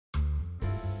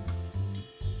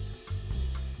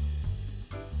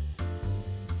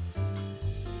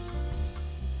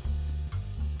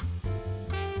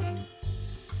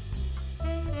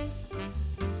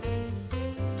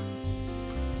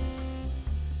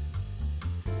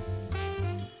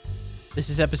This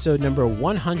is episode number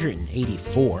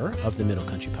 184 of the Middle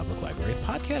Country Public Library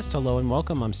podcast. Hello and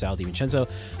welcome. I'm Sal DiVincenzo,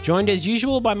 joined as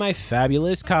usual by my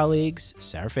fabulous colleagues,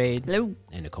 Sarah Fade. Hello.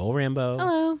 And Nicole Rambo.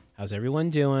 Hello. How's everyone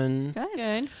doing?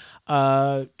 Good.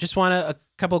 Just want a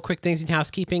couple of quick things in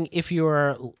housekeeping. If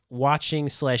you're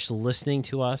watching/listening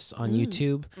to us on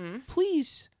YouTube,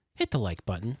 please hit the like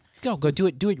button. Go do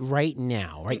it. Do it right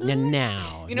now. Right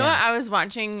now. You know what? I was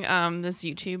watching this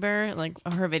YouTuber, like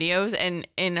her videos, and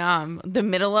in the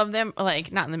middle of them,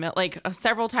 like not in the middle, like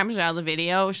several times around the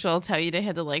video, she'll tell you to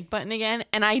hit the like button again,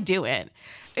 and I do it.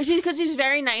 Because she's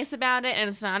very nice about it, and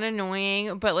it's not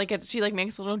annoying, but like she like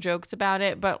makes little jokes about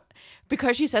it, but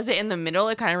because she says it in the middle,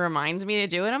 it kind of reminds me to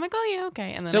do it. I'm like, oh yeah,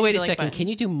 okay. And then so wait a second. Can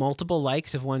you do multiple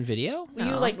likes of one video? No.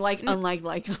 You like,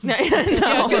 unlike. No. Yeah,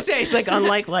 I was gonna say it's like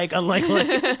unlike.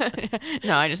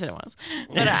 No, I just said it once.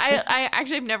 But I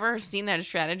actually have never seen that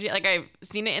strategy. Like I've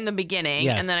seen it in the beginning,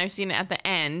 and then I've seen it at the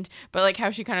end. But like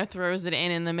how she kind of throws it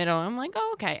in the middle, I'm like,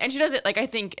 oh okay. And she does it like I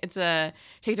think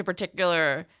takes a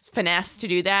particular finesse to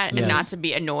do that and not to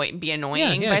be annoying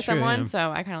by someone. Yeah.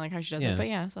 So I kind of like how she does it. But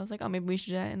yeah, so I was like, oh, maybe we should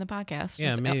do that in the podcast.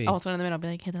 Yeah, just maybe. Also in the middle, be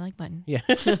like, hit the like button. Yeah.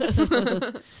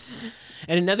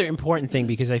 And another important thing,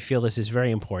 because I feel this is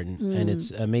very important, and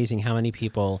it's amazing how many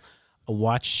people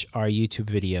watch our YouTube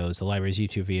videos, the library's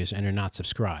YouTube videos, and are not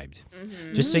subscribed.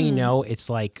 Just so you know, it's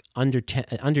like under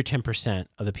 10%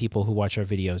 of the people who watch our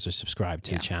videos are subscribed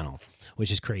to the channel,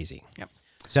 which is crazy. Yep.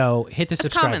 So hit the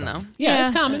subscribe button. Though. Yeah,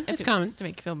 it's common. It's common. To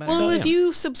make you feel better. Well, if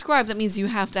you subscribe, that means you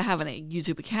have to have a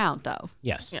YouTube account, though.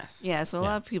 Yes. Yeah, so a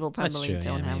lot of people probably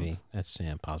don't have. Maybe. That's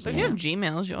possible. But if you have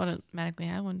Gmails, you automatically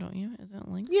have one, don't you? Is that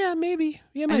linked? Yeah, maybe.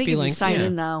 Yeah, it might I think be if linked. you sign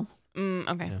in, though.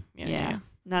 Okay. Yeah.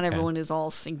 Not everyone is all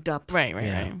synced up. Right.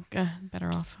 Better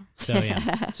off. So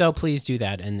so please do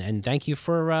that, and thank you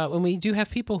for when we do have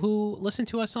people who listen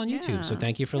to us on YouTube. So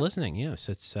thank you for listening. Yes,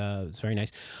 it's very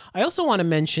nice. I also want to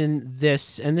mention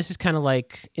this, and this is kind of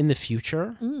like in the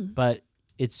future, but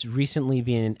it's recently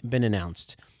been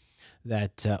announced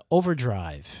that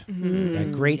Overdrive,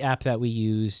 that great app that we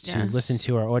use to listen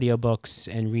to our audiobooks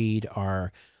and read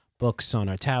our books on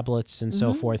our tablets and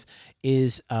so forth,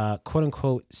 is quote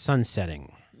unquote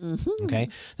sunsetting. Okay,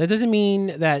 that doesn't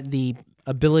mean that the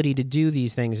ability to do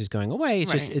these things is going away.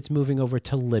 It's just it's moving over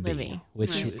to Libby.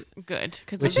 Which is good,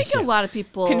 because I think a lot of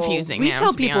people confusing. We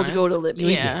tell people to go to Libby.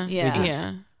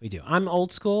 We do. I'm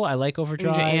old school. I like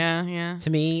Overdrive. Yeah. To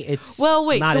me, it's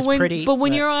as pretty. But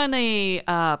when you're on a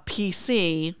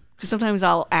PC, because sometimes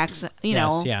I'll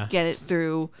get it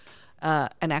through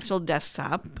an actual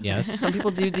desktop. Yes. Some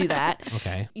people do that.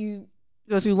 Okay. You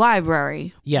go through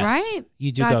Library. Yes. Right?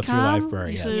 You do go through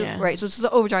Library. Yes. Right. So it's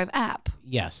the Overdrive app.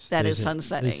 Yes. That is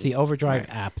sunsetting. It's the Overdrive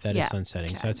app that is sunsetting.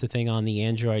 Okay. So it's the thing on the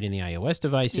Android and the iOS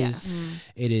devices. Yes.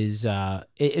 It is.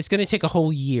 It's going to take a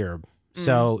whole year.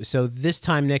 So this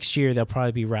time next year, they'll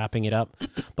probably be wrapping it up.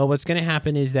 But what's going to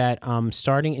happen is that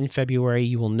starting in February,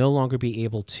 you will no longer be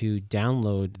able to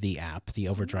download the app, the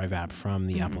Overdrive app, from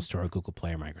the Apple Store, Google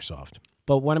Play, or Microsoft.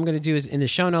 But what I'm going to do is in the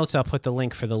show notes, I'll put the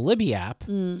link for the Libby app,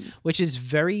 which is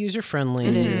very user-friendly.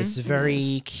 It's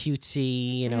very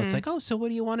cutesy. It's like, oh, so what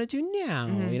do you want to do now?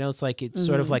 It's like it's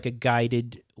sort of like a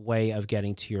guided way of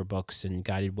getting to your books and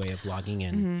guided way of logging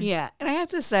in. Yeah, and I have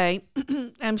to say,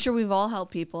 I'm sure we've all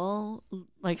helped people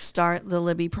like start the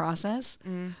Libby process.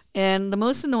 And the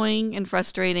most annoying and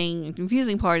frustrating and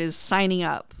confusing part is signing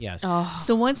up. Yes. Oh.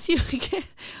 So once you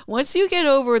get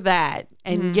over that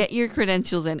and get your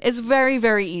credentials in, it's very,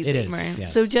 very easy. It is. Right.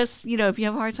 Yes. So just, if you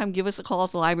have a hard time, give us a call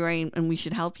at the library and we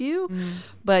should help you.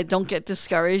 But don't get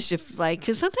discouraged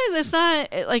because sometimes it's not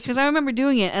because I remember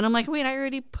doing it and I'm like, wait, I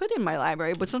already put in my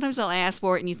library. But sometimes they'll ask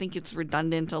for it and you think it's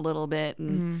redundant a little bit.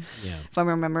 And if I'm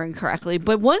remembering correctly.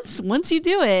 But once you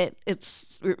do it, it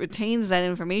retains that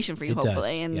information for you,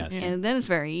 hopefully. And then it's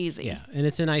very easy. Yeah. And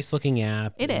it's a nice looking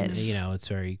app. It is. It's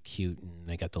very cute. And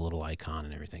they got the little icon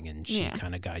and everything. And she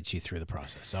kind of guides you through the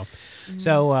process.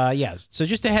 So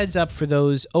just a heads up for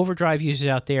those Overdrive users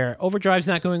out there. Overdrive's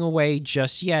not going away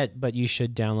just yet, but you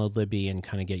should download Libby and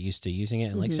kind of get used to using it.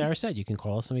 And like Sarah said, you can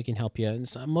call us and we can help you. And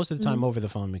most of the time over the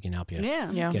phone, we can help you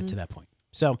get to that point.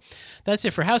 So that's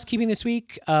it for housekeeping this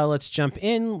week. Let's jump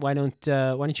in. Why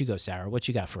don't you go, Sarah? What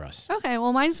you got for us? Okay,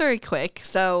 well, mine's very quick.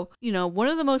 So, one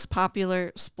of the most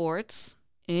popular sports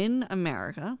in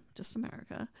America, just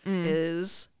America,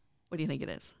 is, what do you think it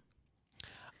is?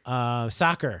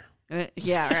 Soccer.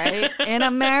 Yeah, right? In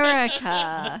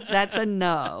America, that's a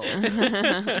no.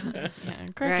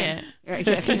 Cricket. Right,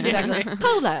 exactly.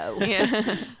 Polo.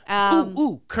 Yeah.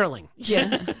 Curling.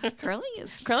 Yeah.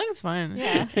 Curling's fun.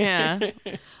 Yeah. Yeah.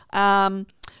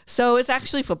 So it's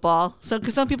actually football. So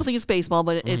because some people think it's baseball,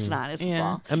 but it's not. It's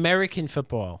football. American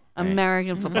football.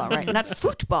 American football, right? Not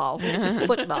football. It's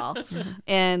football.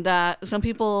 And some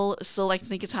people still like to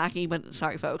think it's hockey, but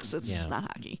sorry, folks, it's not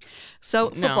hockey. So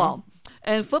football.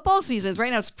 And football seasons,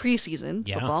 right now it's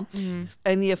preseason football.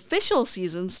 And the official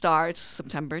season starts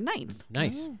September 9th.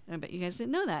 Nice. I bet you guys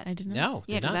didn't know that. I didn't know. No.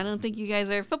 Yeah, because I don't think you guys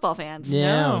are football fans.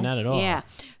 No, not at all. Yeah.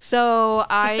 So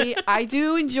I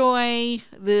do enjoy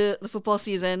the football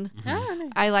season. Oh, nice.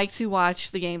 I like to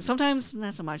watch the game. Sometimes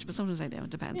not so much, but sometimes I do. It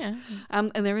depends. Yeah.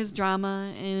 And there is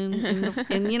drama in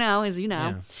you know, as you know.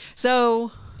 Yeah.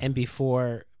 So And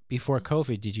before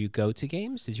COVID, did you go to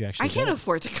games? Did you actually? I can't go?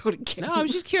 afford to go to games. No, I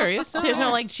was just curious. There's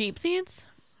no like cheap seats.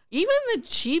 Even the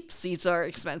cheap seats are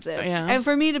expensive. Yeah. And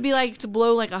for me to be like to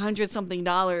blow like $100-something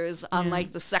on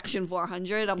like the section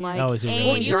 400, I'm like, Oh, is it really?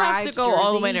 Well, you have to drive go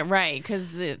all the way Jersey. to right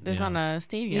because there's not a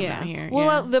stadium out here.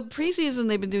 Well, the preseason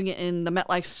they've been doing it in the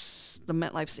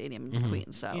MetLife Stadium in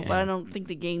Queens. So, Yeah. but I don't think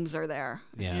the games are there.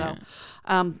 Yeah.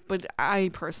 So, but I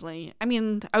personally, I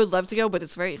mean, I would love to go, but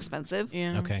it's very expensive.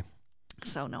 yeah. Okay.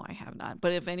 So no, I have not.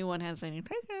 But if anyone has any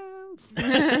tickets,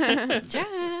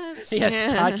 Jets.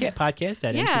 Yes, podcast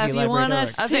at Yeah, if you mcglibrary.org. want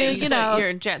us I'll to, say you know,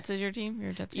 your Jets is your team.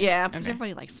 Your Jets. Fan? yeah, because Okay.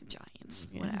 everybody likes the Giants.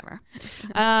 Whatever.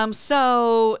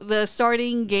 So the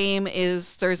starting game is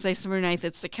Thursday, September 9th.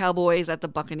 It's the Cowboys at the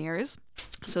Buccaneers.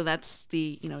 So that's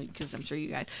the, you know, because I'm sure you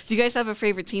guys. Do you guys have a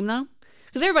favorite team though?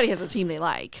 Because everybody has a team they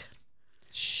like.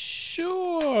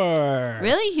 Sure.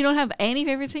 Really? You don't have any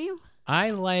favorite team?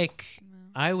 I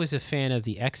was a fan of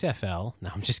the XFL. No,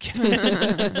 I'm just kidding.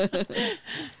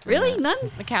 Really? None?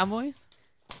 The Cowboys.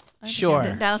 Sure.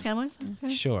 The Dallas Cowboys?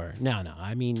 Okay. Sure. No.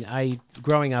 I mean,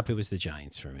 growing up, it was the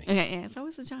Giants for me. Okay, yeah, it's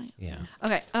always the Giants. Yeah.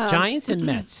 Okay. Giants and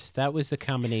Mets. That was the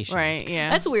combination. Right. Yeah.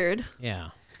 That's weird. Yeah.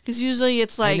 Because usually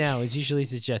it's I like. know. It's usually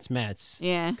the Jets Mets.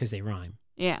 Yeah. Because they rhyme.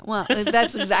 Yeah, well,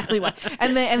 that's exactly why.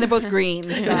 And they're both green.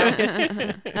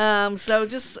 So. So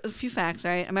just a few facts,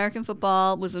 right? American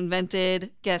football was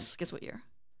invented. Guess what year?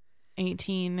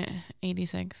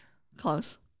 1886.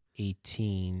 Close.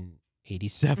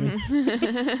 1887.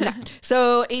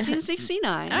 So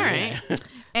 1869. All right. And There's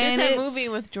that it's- movie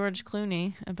with George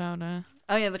Clooney about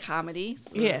Oh yeah, the comedy.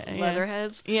 Yeah,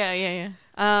 Leatherheads. yeah.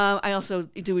 I also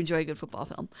do enjoy a good football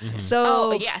film. So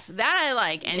Oh yes, that I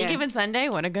like. Any Yeah. Given Sunday,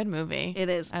 what a good movie. it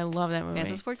is. I love that movie.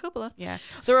 Francis Ford Coppola. Yeah.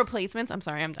 The Replacements. I'm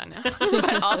sorry, I'm done now.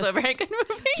 But also a very good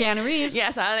movie. Keanu Reeves.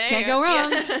 Yes, there Can't you go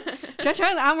wrong. Yeah.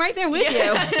 I'm right there with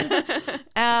you.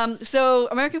 So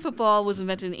American football was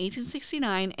invented in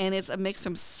 1869, and it's a mix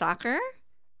from soccer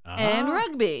and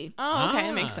rugby. Oh, okay,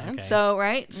 that makes sense. okay. So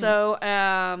right, so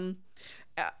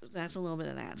that's a little bit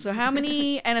of that. So how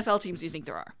many NFL teams do you think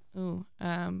there are? Ooh,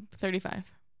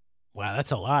 35. Wow,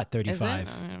 that's a lot. 35. I don't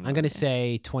know. I'm going to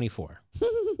say 24.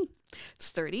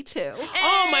 It's 32.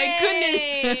 Oh my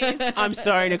goodness. I'm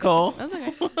sorry, Nicole. That's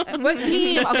okay. What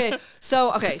team? Okay,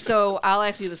 so I'll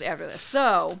ask you this after this.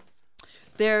 So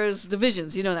there's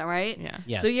divisions. You know that, right? Yeah.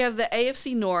 Yes. So you have the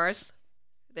AFC North,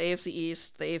 the AFC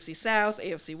East, the AFC South,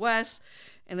 AFC West,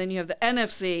 and then you have the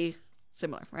NFC.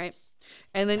 Similar, right?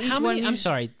 And then each How one. many? I'm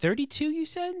sorry, 32 you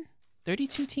said?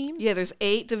 32 teams? Yeah, there's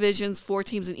 8 divisions, 4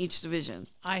 teams in each division.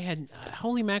 I had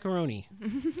holy macaroni.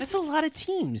 That's a lot of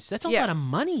teams. That's a Yeah. lot of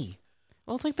money.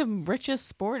 Well, it's like the richest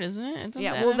sport, isn't it? It's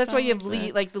Yeah, the well, that's why you have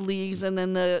NFL, like the leagues, and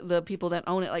then the people that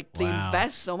own it, like they Wow.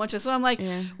 invest so much. So I'm like,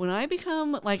 Yeah. when I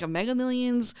become like a Mega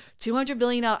Millions, $200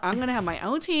 billion, I'm gonna have my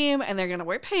own team, and they're gonna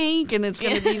wear pink, and it's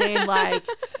gonna be named like,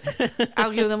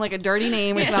 I'll give them like a dirty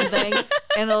name or something,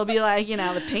 and it'll be like, you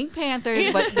know, the Pink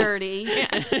Panthers, but dirty.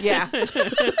 Yeah.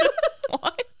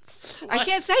 What? I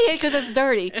can't say it because it's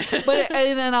dirty, but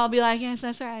and then I'll be like, yes,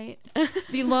 that's right.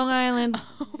 The Long Island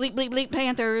bleep bleep bleep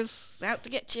Panthers out to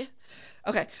get you.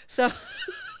 Okay, so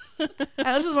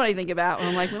now this is what I think about when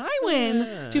I'm like, when I win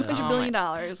 $200 billion,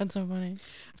 I'm That's so funny.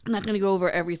 not going to go over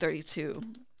every 32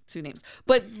 names,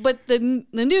 but the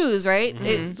news, right?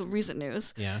 It's recent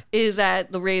news. Yeah. Is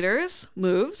that the Raiders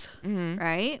moved,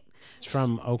 right? It's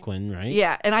from Oakland, right?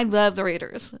 Yeah, and I love the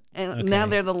Raiders, and now Okay.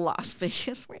 they're the Las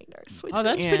Vegas Raiders. Which Oh,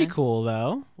 that's Yeah. pretty cool,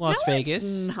 though. Las no, Vegas.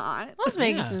 it's not. Las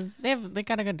Vegas Yeah. is they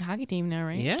got a good hockey team now,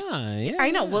 right? Yeah. I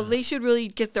know. Well, they should really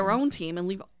get their own team and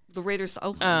leave the Raiders to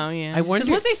Oakland. Oh yeah. I Because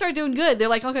wonder. once they start doing good, they're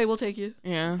like, okay, we'll take you.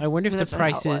 yeah. I wonder if the That's not how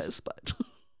it prices. was, but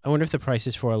I wonder if the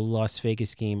prices for a Las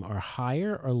Vegas game are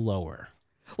higher or lower.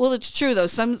 well, it's true though.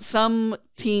 Some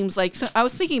teams like I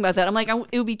was thinking about that. I'm like,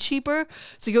 it would be cheaper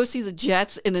to go see the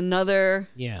Jets in another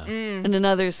Yeah. in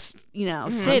another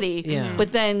city. Yeah.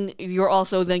 But then you're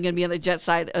also then going to be on the Jet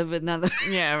side of another.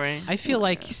 Yeah. Right. I feel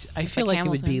like it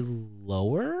would be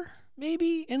lower.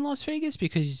 maybe in Las Vegas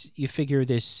because you figure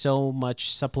there's so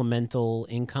much supplemental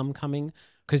income coming.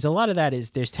 Because a lot of that is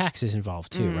there's taxes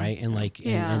involved too, right? And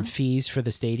and fees for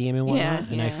the stadium and whatnot.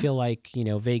 And I feel like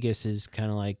Vegas is kind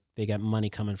of like they got money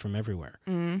coming from everywhere.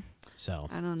 So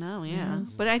I don't know,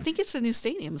 but I think it's a new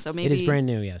stadium, so maybe it is brand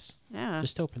new. Yes,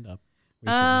 just opened up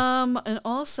recently. And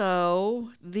also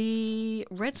the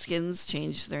Redskins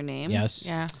changed their name. Yes,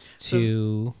 So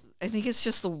to I think it's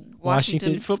just the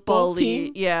Washington football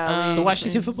team. The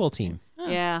Washington football team.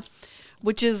 Yeah,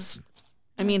 which is.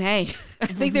 I mean, hey, I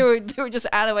think they were just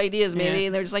out of ideas maybe,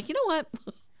 and they're just like, you know what?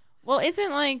 Well,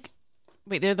 isn't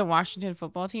wait, they're the Washington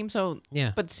football team, so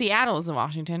but Seattle is the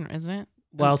Washington, isn't it?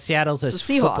 Well, Seattle's a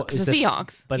Seahawks. The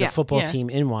Seahawks, but the football team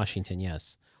in Washington,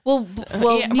 yes. Well,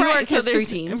 New York has 3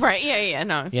 teams, right? Yeah,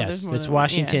 no. So yes, it's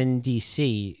Washington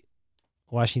D.C.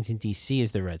 Washington D.C.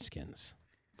 is the Redskins.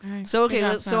 Right. So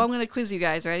so I'm going to quiz you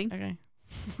guys. Ready? Okay.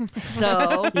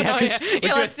 So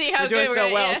let's see how we're doing good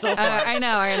so well so far. I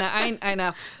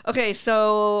know. Okay,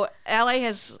 so LA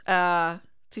has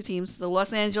 2 teams: the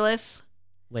Los Angeles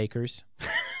Lakers.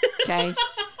 Okay.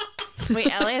 Wait,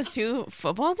 LA has 2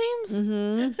 football teams?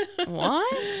 Mm-hmm.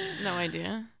 What? No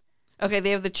idea. Okay,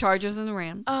 they have the Chargers and the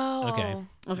Rams. Oh.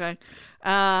 Okay.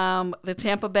 The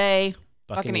Tampa Bay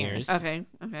Buccaneers. Okay.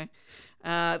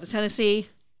 The Tennessee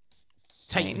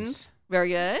Titans. Very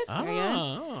good. Oh. Very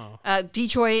good.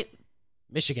 Detroit.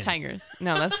 Michigan. Tigers.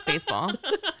 No, that's baseball.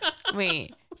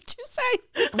 Wait. What'd you say?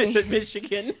 I said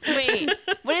Michigan. Wait.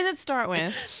 What does it start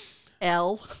with?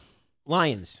 L.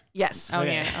 Lions. Yes. Oh,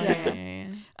 Okay.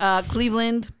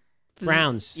 Cleveland.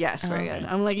 Browns. Yes, very good.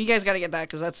 I'm like, you guys got to get that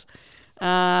because that's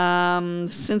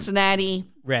Cincinnati.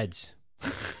 Reds.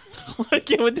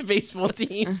 Again with the baseball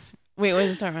teams. Wait, what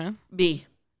does it start with? B.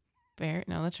 Bear?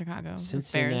 No, that's Chicago.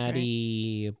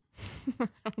 Cincinnati. Bears, right?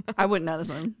 I wouldn't know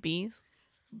this one. Bees?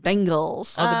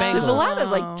 Bengals. Oh, the Bengals. There's a lot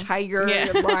of Tiger,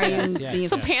 Brian. Yes.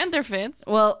 So Panther fits.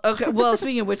 Well, okay. Well,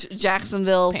 speaking of which,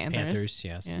 Jacksonville. Panthers.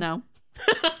 Yes. Yeah. No.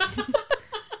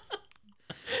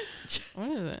 What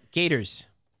is it? Gators.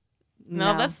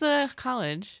 No, that's the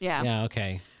college. Yeah. Yeah,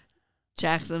 okay.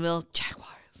 Jacksonville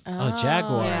Jaguars. Oh,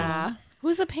 Jaguars. Yeah.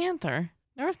 Who's a Panther?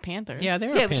 There was Panthers. Yeah, there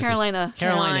were the Panthers.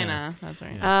 Carolina. That's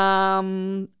right.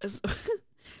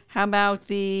 How about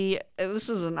the? This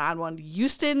is an odd one.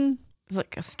 Houston. It's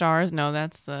like a Stars. No,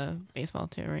 that's the baseball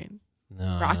too, right?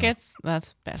 No. Rockets.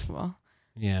 That's basketball.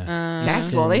 Yeah.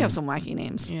 Basketball. They have some wacky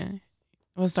names. Yeah.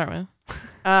 We'll start with.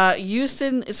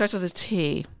 Houston. It starts with a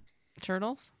T.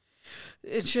 Turtles.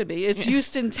 It should be. It's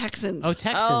Houston Texans. Oh,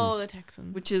 Texans. Oh, the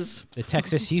Texans. Which is the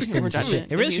Texas Houston.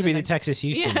 Redundant. It really should be the Texas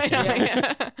Houston.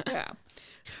 Yeah.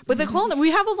 But they're calling it.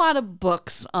 We have a lot of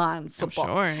books on football,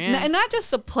 sure, yeah. and not just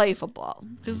to play football,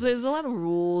 because there's a lot of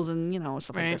rules and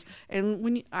stuff like this.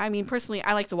 And personally,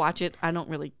 I like to watch it. I don't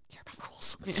really care about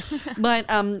rules, but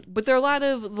there are a lot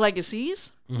of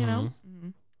legacies, you know. Mm-hmm.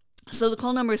 So the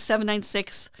call number is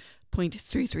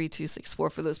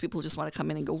 796.33264 for those people who just want to come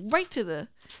in and go right to the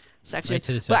section. Right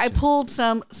to the But I section. pulled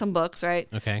some books, right?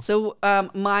 Okay. So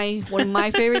one of my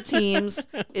favorite teams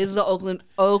is the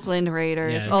Oakland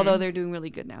Raiders, Yes. although they're doing really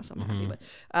good now, so I'm happy.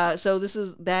 But so this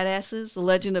is Badasses, The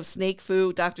Legend of Snake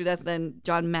Fu, Dr. Death, and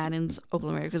John Madden's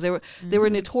Oakland Raiders, because they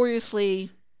were notoriously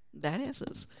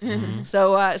badasses.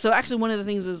 So actually one of the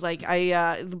things is like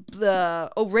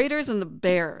the Raiders and the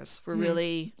Bears were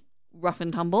really rough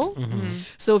and tumble.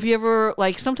 So if you ever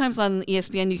sometimes on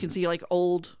ESPN you can see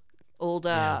old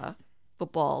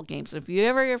football games. If you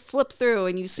ever flip through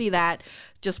and you see that,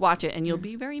 just watch it and you'll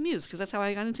be very amused, because that's how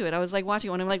I got into it. I was watching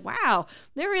it and I'm like, wow,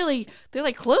 they're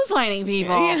like clotheslining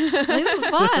people. This is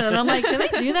fun. And I'm like, can they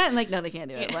do that? And no, they can't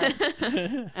do it. But,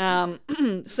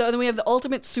 so then we have the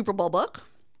Ultimate Super Bowl book.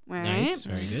 Right? Nice,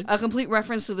 very good. A complete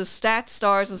reference to the stats,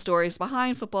 stars, and stories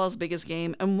behind football's biggest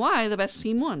game and why the best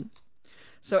team won.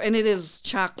 So, and it is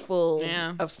chock full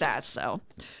of stats. So,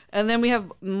 and then we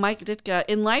have Mike Ditka,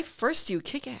 In Life, First You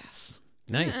Kick Ass.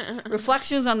 Nice.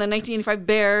 Reflections on the 1985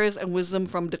 Bears and wisdom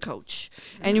from the coach.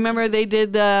 And you remember they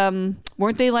did,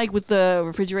 weren't they with the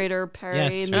refrigerator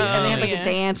parade? Yes, and they had a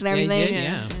dance and everything? They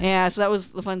did, yeah. So that was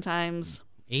the fun times.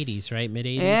 80s, right? Mid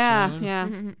 80s. Yeah.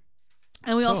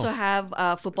 And we also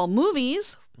have football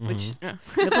movies, which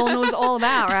Nicole knows all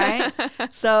about, right?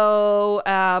 So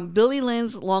Billy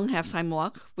Lynn's Long Halftime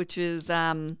Walk, which is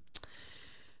from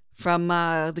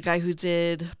the guy who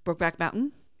did Brokeback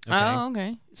Mountain. Okay. Oh,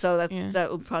 okay. So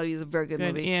that would probably be a very good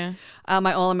movie. Yeah.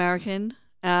 My All-American,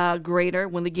 Greater,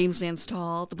 When the Game Stands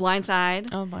Tall, The Blind Side,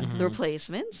 Oh, my. The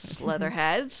Replacements,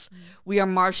 Leatherheads, We Are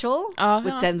Marshall Oh,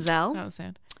 with no. Denzel, That was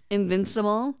sad.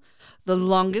 Invincible, The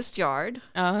Longest Yard.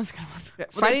 Oh, that's kind of well,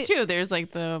 Friday- there's two. There's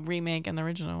like the remake and the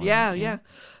original one. Yeah.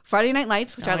 Friday Night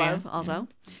Lights, which I yeah. love also.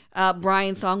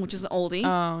 Brian's Song, which is an oldie.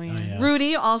 Oh, yeah. Oh, yeah.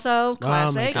 Rudy, also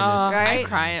classic. goodness. Oh, right? I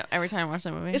cry every time I watch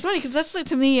that movie. It's funny because that's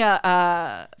to me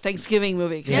a Thanksgiving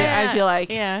movie. 'Cause I feel like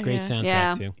yeah, Great yeah. soundtrack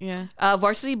Yeah. too. Yeah.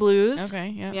 Varsity Blues. Okay.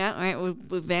 Yeah. Yeah, all right,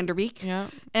 with Vanderbeek. Yeah.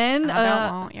 And I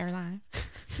don't want your life.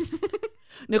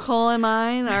 Nicole and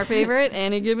mine, our favorite,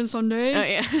 Any Given Sunday. Oh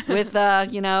yeah.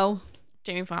 With,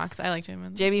 Jamie Foxx. I liked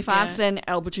him. Jamie Foxx and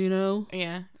Al Pacino.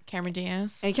 Yeah. Cameron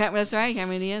Diaz. And that's right,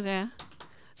 Cameron Diaz, yeah.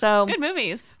 So, Good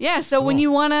movies. yeah, so when Cool.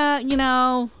 you want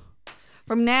to,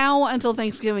 from now until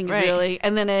Thanksgiving is Right. really,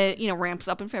 and then it, ramps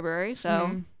up in February.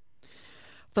 So,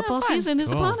 football fun. season is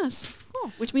Cool. upon us,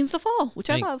 Cool. which means the fall, which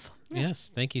Thank- I love.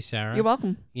 Yes, thank you, Sarah. You're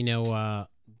welcome.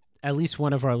 At least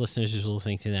one of our listeners is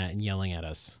listening to that and yelling at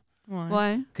us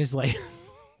Why?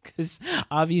 because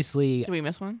obviously Did we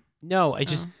miss one? no, I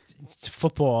just it's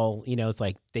football. It's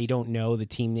like they don't know the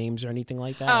team names or anything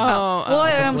like that. Oh, Well,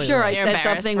 and I'm completely. sure I You're said embarrassed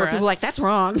something for where people us. are like, that's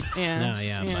wrong. Yeah. No,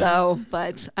 yeah, but- So,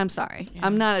 but I'm sorry. Yeah.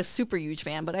 I'm not a super huge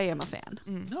fan, but I am a fan.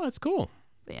 No, it's cool.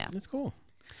 But yeah. That's cool.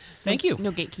 Thank you.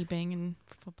 No gatekeeping in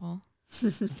football.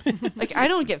 Like, I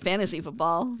don't get fantasy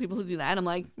football. People who do that, I'm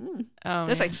like, Oh,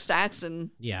 that's yeah. like stats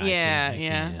and Yeah. Yeah,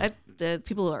 I can't, the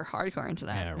people who are hardcore into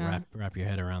that. Yeah, Yeah. wrap your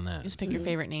head around that. Just pick your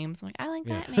favorite names. I'm like, I like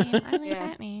Yeah. that name. I like Yeah.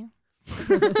 that name.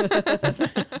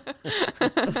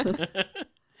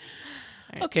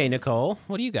 Okay, Nicole,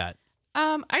 what do you got?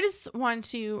 I just want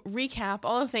to recap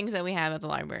all the things that we have at the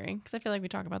library because I feel like we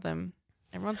talk about them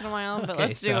every once in a while. But Okay,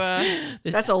 let's so- do a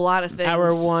That's a lot of things.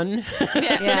 Hour one.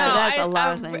 yeah. that's a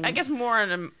lot of I things. guess more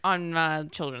on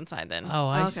children's side then. Oh,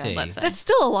 I Okay. see. Let's say. That's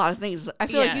still a lot of things. I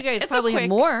feel like Yeah, you guys it's a probably have quick-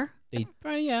 more.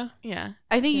 Yeah. Yeah.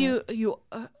 I think you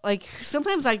like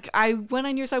sometimes like I went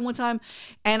on your side one time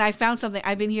and I found something.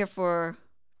 I've been here for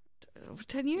over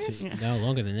 10 years. No,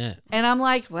 longer than that. And I'm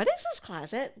like, what is this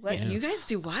closet? What Yeah. you guys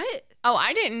do what? Oh,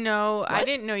 I didn't know. I What?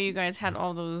 didn't know you guys had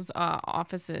all those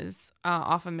offices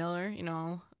off of Miller.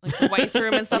 Like the Weiss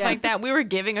Room and stuff Yeah. like that. We were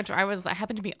giving a tour. I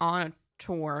happened to be on a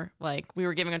tour. Like we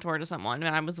were giving a tour to someone,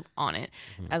 and I was on it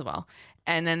as well.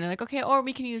 And then they're like, "Okay, or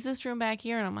we can use this room back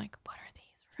here." And I'm like, "What are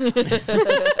these rooms?"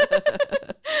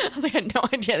 I was like, I had no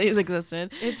idea these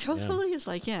existed. It totally is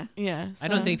like, yeah. Yeah, I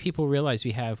don't so- think people realize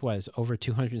we have over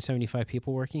 275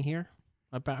 people working here.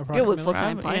 About Yeah, with approximately.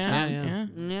 full-time, Probably, part-time. yeah.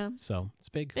 Yeah. So it's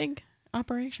big. Big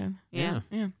operation. Yeah.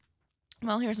 Yeah.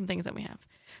 Well, here are some things that we have.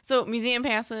 So museum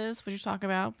passes, which you talk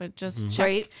about, but just check.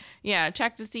 Right. Yeah,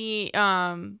 check to see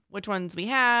which ones we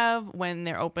have, when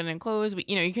they're open and closed.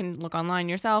 You can look online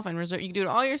yourself and reserve. You can do it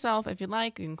all yourself if you'd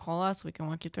like. You can call us. We can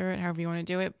walk you through it, however you want to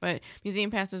do it. But museum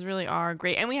passes really are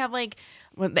great, and we have like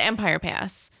the Empire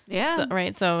Pass. Yeah. So,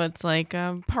 right. So it's like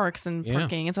parks and Yeah.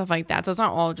 parking and stuff like that. So it's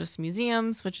not all just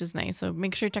museums, which is nice. So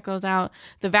make sure you check those out.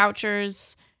 The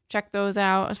vouchers. Check those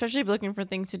out, especially if you're looking for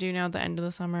things to do now at the end of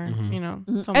the summer. it's And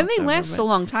almost they over, last but- a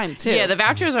long time too. Yeah, the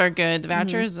vouchers are good. The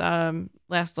vouchers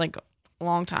last like a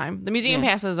long time. The museum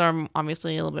passes are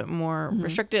obviously a little bit more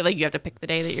restricted. Like you have to pick the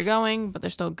day that you're going, but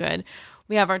they're still good.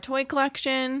 We have our toy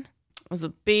collection. It was a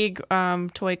big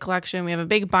toy collection. We have a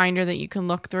big binder that you can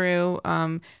look through.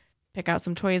 Pick out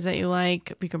some toys that you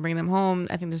like. You can bring them home.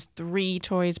 I think there's 3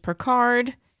 toys per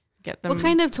card. Get them. What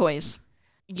kind of toys?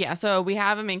 Yeah, so we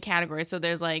have them in categories. So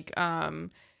there's like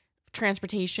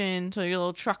transportation, so your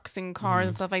little trucks and cars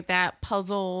and stuff like that,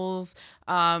 puzzles,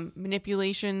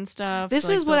 manipulation stuff. This so,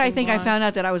 like, is what I building think I blocks. found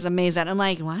out that I was amazed at. I'm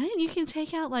like, what? You can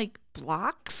take out like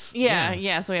blocks?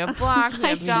 Yeah. So we have blocks, we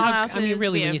have Like, dollhouses. I mean,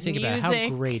 really, we when you have think about it, how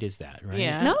music. great is that, right?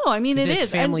 Yeah. No, I mean it There's is.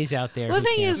 And families out there. well, who the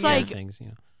thing can't is, afford like, things.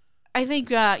 I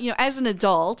think as an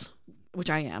adult, which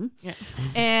I am, Yeah.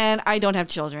 and I don't have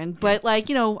children, but like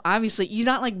obviously you're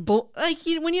not like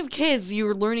when you have kids,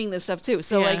 you're learning this stuff too.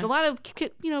 So Yeah. like a lot of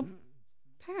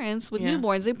parents with Yeah.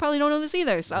 newborns, they probably don't know this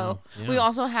either. So Yeah. We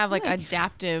also have like Like-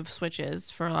 adaptive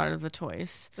switches for a lot of the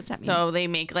toys. What's that mean? So they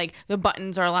make like the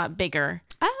buttons are a lot bigger.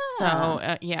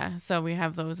 So so we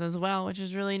have those as well, which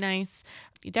is really nice.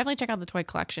 You definitely check out the toy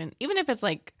collection, even if it's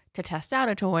like to test out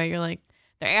a toy. You're like,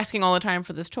 they're asking all the time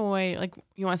for this toy. Like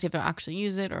you want to see if they'll actually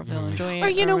use it or if they'll enjoy it. Or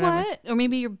you know whatever. what? Or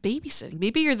maybe you're babysitting.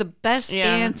 Maybe you're the best Yeah.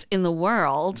 aunt in the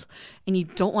world, and you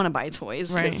don't want to buy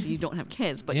toys because Right. you don't have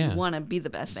kids, but Yeah. you want to be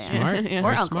the best aunt Smart. Yeah. or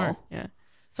Very uncle. smart. Yeah.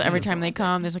 So every Yeah, time they something like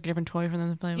come, there's like a different toy for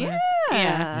them to play with. Yeah,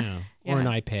 Yeah. Or an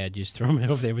iPad. You just throw them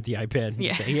over there with the iPad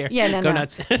and say, here, go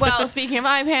nuts. Well, speaking of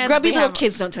iPads. Grubby little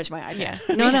kids don't touch my iPad.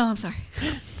 Yeah. No, I'm sorry.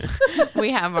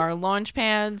 We have our launch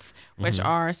pads, which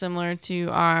are similar to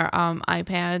our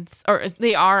iPads, or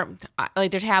they are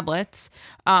like they're tablets,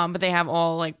 but they have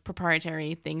all like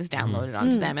proprietary things downloaded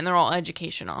onto them, and they're all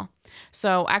educational.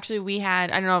 So actually I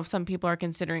don't know if some people are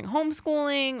considering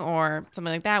homeschooling or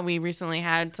something like that. We recently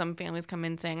had some families come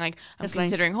in saying like, I'm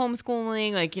considering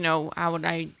homeschooling, like, how would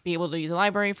I be able to use a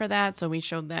library for that? So we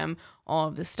showed them all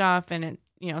of this stuff, and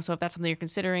so if that's something you're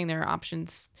considering, there are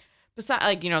options. Besides,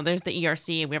 like, there's the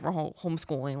ERC, we have our whole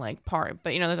homeschooling like part,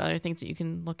 but there's other things that you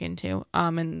can look into.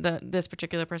 And this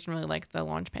particular person really liked the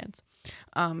launch pads.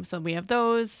 So we have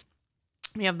those.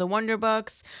 We have the Wonder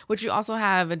Books, which we also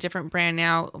have a different brand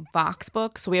now, Vox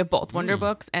Books. So we have both Wonder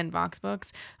Books and Vox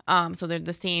Books. So they're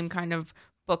the same kind of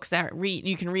books that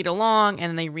you can read along,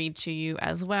 and they read to you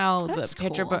as well. That's the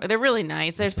picture cool. book, they're really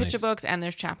nice. There's That's picture books and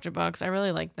there's chapter books. I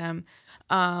really like them.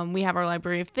 We have our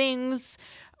Library of Things,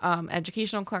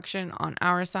 educational collection on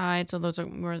our side. So those are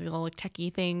more little like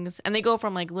techie things, and they go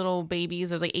from like little babies.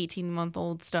 There's like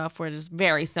 18-month-old stuff where it's just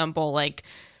very simple, like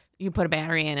you put a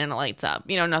battery in and it lights up,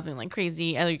 nothing like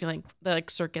crazy. And you can like the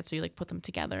like circuits, so you like put them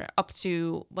together, up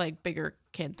to like bigger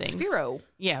kid things. Sphero.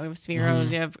 Yeah, we have Spheros,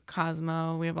 we have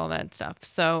Cosmo, we have all that stuff.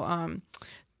 So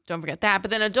don't forget that.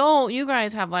 But then adult, you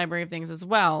guys have Library of Things as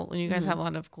well, and you guys have a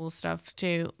lot of cool stuff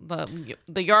too.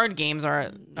 The yard games are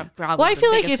probably. Well, I the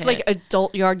feel like it's biggest like hit.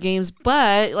 adult yard games,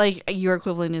 but like your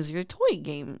equivalent is your toy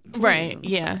game, Right, and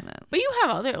yeah. stuff like that. But you have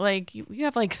other like you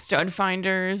have like stud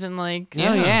finders and like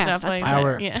yeah, stuff stud like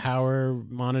Power, that. Yeah. power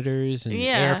monitors and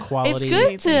Yeah. air quality. It's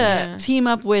good to Yeah. team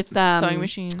up with Sewing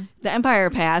machine. the Empire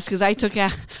Pass, because I took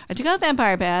out the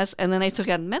Empire Pass, and then I took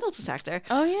out Metal Detector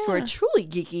Oh yeah. for a truly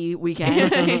geeky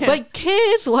weekend. But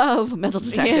kids love metal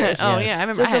detectors. Yeah. Oh Yes. yeah, I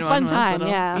remember. So it's I a had fun one when I was time,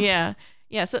 little. yeah. Yeah.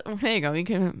 Yeah, so there you go. You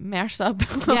can mash up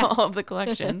Yeah. all of the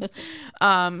collections.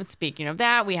 Speaking of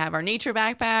that, we have our nature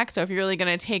backpack. So if you're really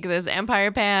gonna take this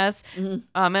Empire Pass,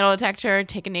 metal detector,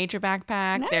 take a nature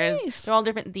backpack. Nice. They're all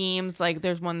different themes. Like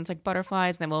there's one that's like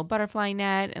butterflies, and they have a little butterfly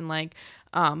net, and like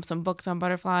some books on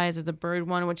butterflies. There's a bird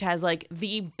one, which has like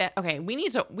okay,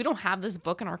 we don't have this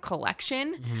book in our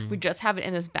collection. We just have it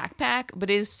in this backpack, but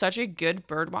it is such a good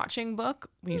bird watching book.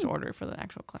 We need to order it for the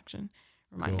actual collection.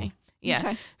 Remind me. Yeah.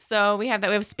 Okay. So we have that.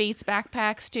 We have space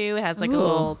backpacks too. It has like a Ooh.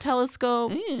 little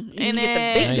telescope You in can get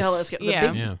it. the big Nice. telescope, the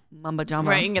Yeah. big Yeah. mamba jumbo.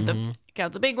 Right, you can get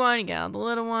out the big one, you get out the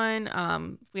little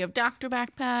one. We have doctor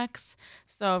backpacks.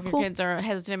 So if your Cool. kids are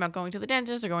hesitant about going to the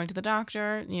dentist or going to the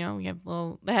doctor, we have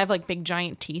they have like big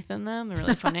giant teeth in them. They're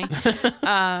really funny.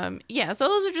 Yeah, so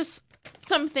those are just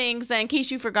some things that in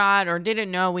case you forgot or didn't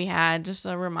know we had, just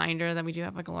a reminder that we do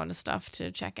have like a lot of stuff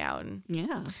to check out. And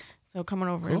Yeah, so come on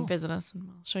over Cool. and visit us and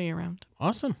we'll show you around.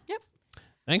 Awesome. Yep.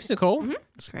 Thanks, Nicole.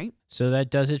 that's great. So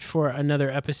that does it for another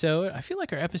episode. I feel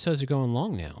like our episodes are going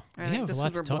long now. I We think have a this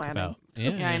lot is to we're talk blabbing. about.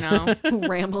 Yeah, I know.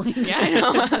 Rambling. Yeah, I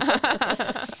know.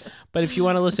 But if you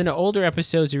want to listen to older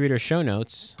episodes or read our show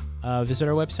notes, visit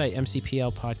our website,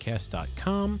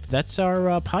 mcplpodcast.com. That's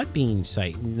our Podbean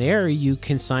site. And there you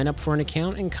can sign up for an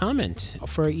account and comment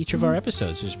for each of our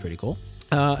episodes, which is pretty cool.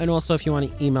 And also, if you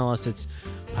want to email us, it's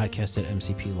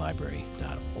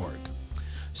podcast@mcplibrary.org.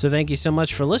 So thank you so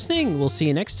much for listening. We'll see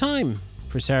you next time.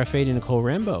 For Sarah Fade and Nicole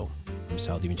Rambo, I'm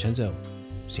Sal DiVincenzo.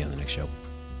 See you on the next show.